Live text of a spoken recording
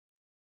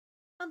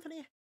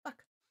Anthony,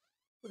 back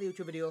with a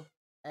YouTube video.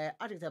 As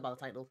you can tell by the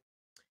title,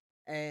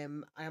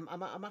 I'm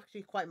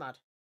actually quite mad.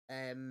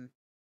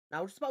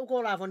 Now just about to go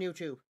live on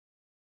YouTube.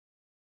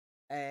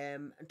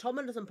 And Tom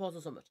Mendelsohn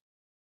posted something.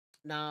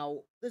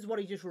 Now this is what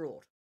he just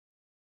wrote.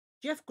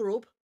 Jeff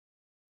Grubb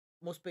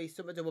must be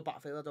something to do with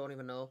Battlefield. I don't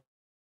even know.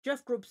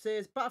 Jeff Grubb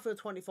says Battlefield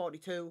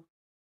 2042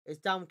 is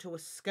down to a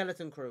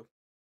skeleton crew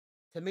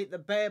to meet the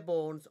bare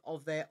bones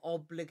of their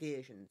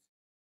obligations.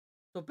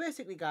 So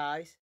basically,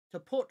 guys, to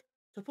put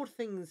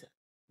things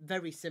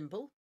very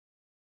simple,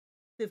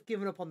 they've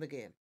given up on the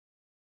game.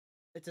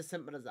 It's as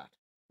simple as that.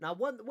 Now,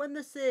 when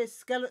they say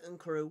skeleton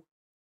crew,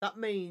 that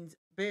means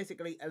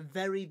basically a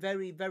very,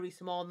 very, very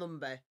small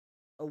number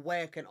are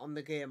working on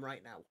the game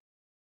right now,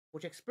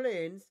 which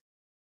explains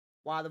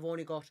why they've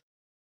only got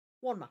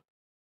one map.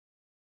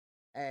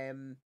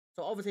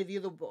 So obviously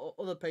the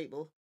other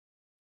people,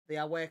 they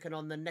are working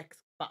on the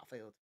next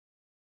Battlefield.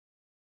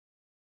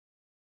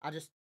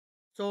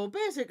 So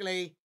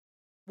basically,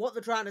 what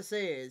they're trying to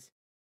say is,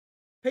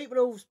 people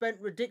who've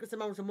spent ridiculous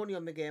amounts of money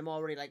on the game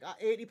already, like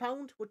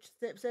 £80, which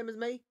is same as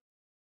me,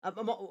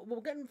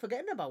 we're getting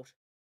forgetting about.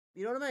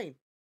 You know what I mean?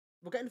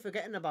 We're getting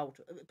forgetting about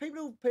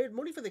people who paid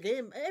money for the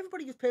game.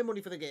 Everybody just paid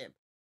money for the game.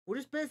 We're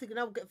just basically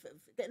now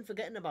getting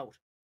forgetting about.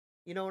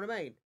 You know what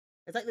I mean?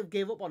 It's like they've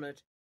gave up on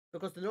it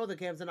because they know the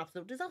game's an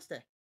absolute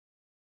disaster.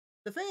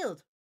 They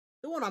failed.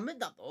 They won't admit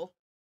that though.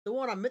 They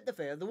won't admit they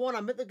failed. They won't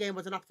admit the game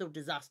was an absolute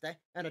disaster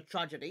and a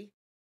tragedy.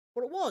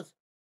 But it was.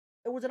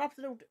 It was an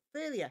absolute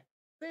failure.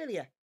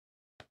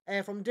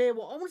 From day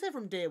one. I want to say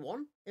from day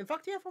one. In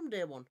fact, yeah, from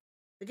day one.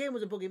 The game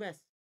was a buggy mess.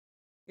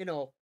 You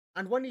know.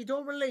 And when you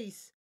don't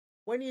release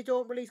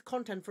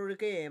content for a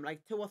game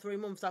like 2 or 3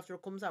 months after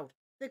it comes out,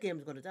 the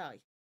game's going to die.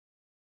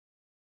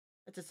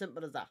 It's as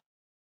simple as that.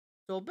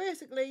 So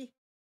basically,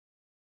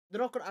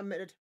 they're not going to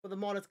admit it, but the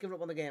more it's given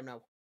up on the game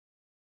now.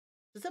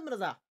 It's as simple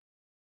as that.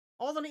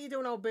 All they need to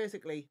do now,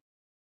 basically,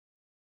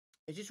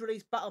 is just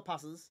release battle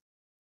passes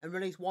and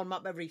release one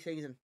map every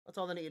season. That's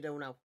all they need to do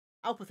now.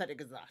 How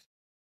pathetic is that?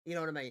 You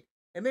know what I mean?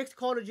 It makes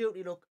Call of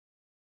Duty look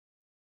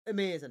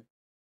amazing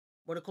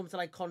when it comes to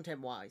like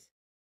content-wise.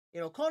 You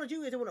know, Call of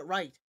Duty is doing it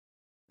right.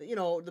 You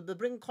know, they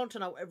bring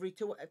content out every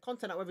 2 or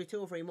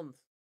 3 months.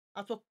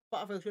 That's what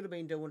Battlefield should have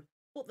been doing,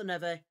 but they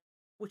never,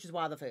 which is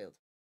why they failed.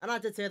 And I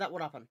did say that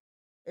would happen.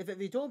 If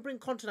you don't bring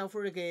content out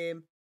for a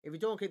game, if you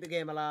don't keep the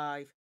game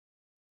alive,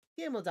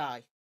 the game will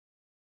die.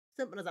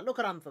 Simple as that. Look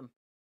at Anthem.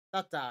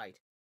 That died.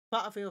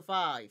 Battlefield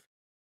 5.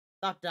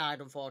 That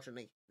died,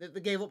 unfortunately. They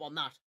gave up on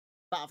that.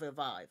 Battlefield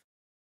 5.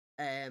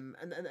 And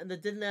they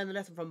didn't learn the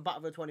lesson from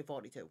Battlefield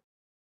 2042.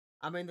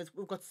 I mean,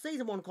 we've got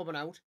Season 1 coming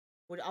out.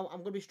 Which I'm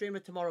going to be streaming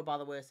it tomorrow, by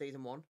the way,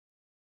 Season 1.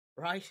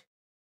 Right?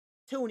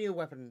 2 new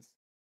weapons.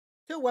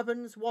 2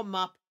 weapons, 1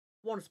 map,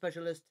 1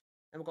 specialist,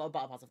 and we've got a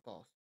battle pass, of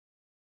course.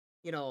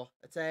 You know,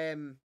 it's,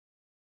 is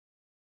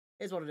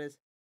what it is.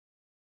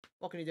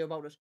 What can you do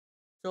about it?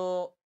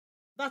 So,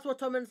 that's what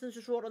Tom Mendelsohn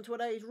just wrote on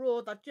Twitter. He's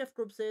wrote that Jeff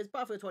Grubb says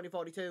Battlefield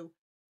 2042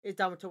 is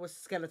down to a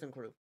skeleton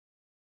crew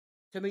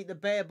to meet the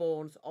bare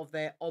bones of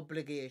their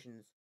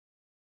obligations.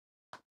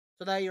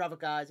 So there you have it,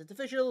 guys. It's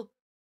official.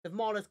 They've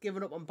more or less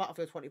given up on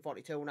Battlefield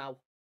 2042 now.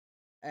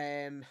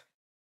 I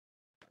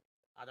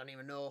don't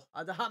even know.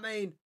 I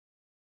mean,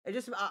 it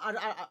just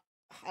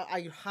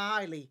I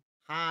highly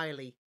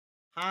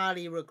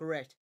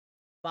regret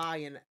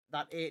buying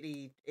that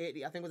 80 I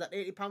think it was that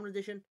 £80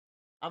 edition.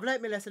 I've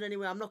learnt my lesson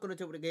anyway. I'm not going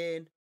to do it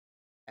again.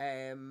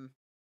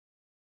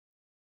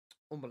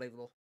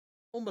 Unbelievable.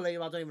 I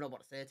don't even know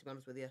what to say, to be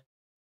honest with you.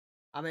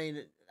 I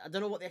mean, I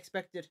don't know what they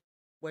expected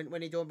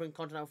when you don't bring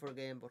content out for a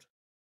game, but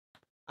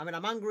I mean,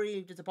 I'm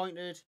angry,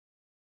 disappointed.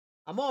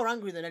 I'm more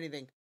angry than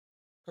anything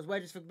because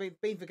we're just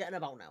being forgetting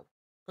about now.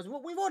 Because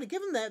we've already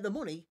given them the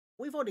money.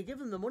 We've already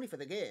given them the money for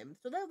the game,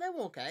 so they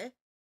won't care.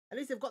 At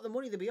least they've got the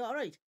money; they'll be all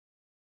right.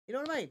 You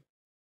know what I mean?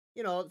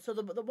 You know, so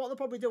what they're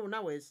probably doing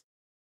now is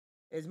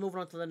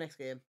moving on to the next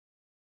game.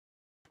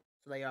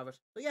 So there you have it.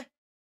 So yeah.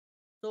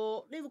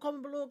 So leave a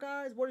comment below,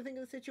 guys. What do you think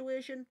of the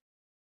situation?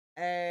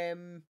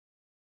 I'm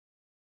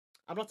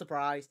not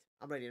surprised.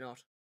 I'm really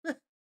not.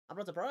 I'm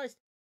not surprised.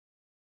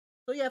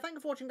 So yeah, thank you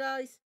for watching,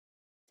 guys.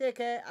 Take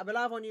care. I'll be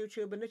live on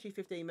YouTube in literally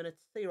 15 minutes.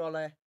 See you all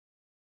there.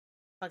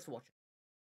 Thanks for watching.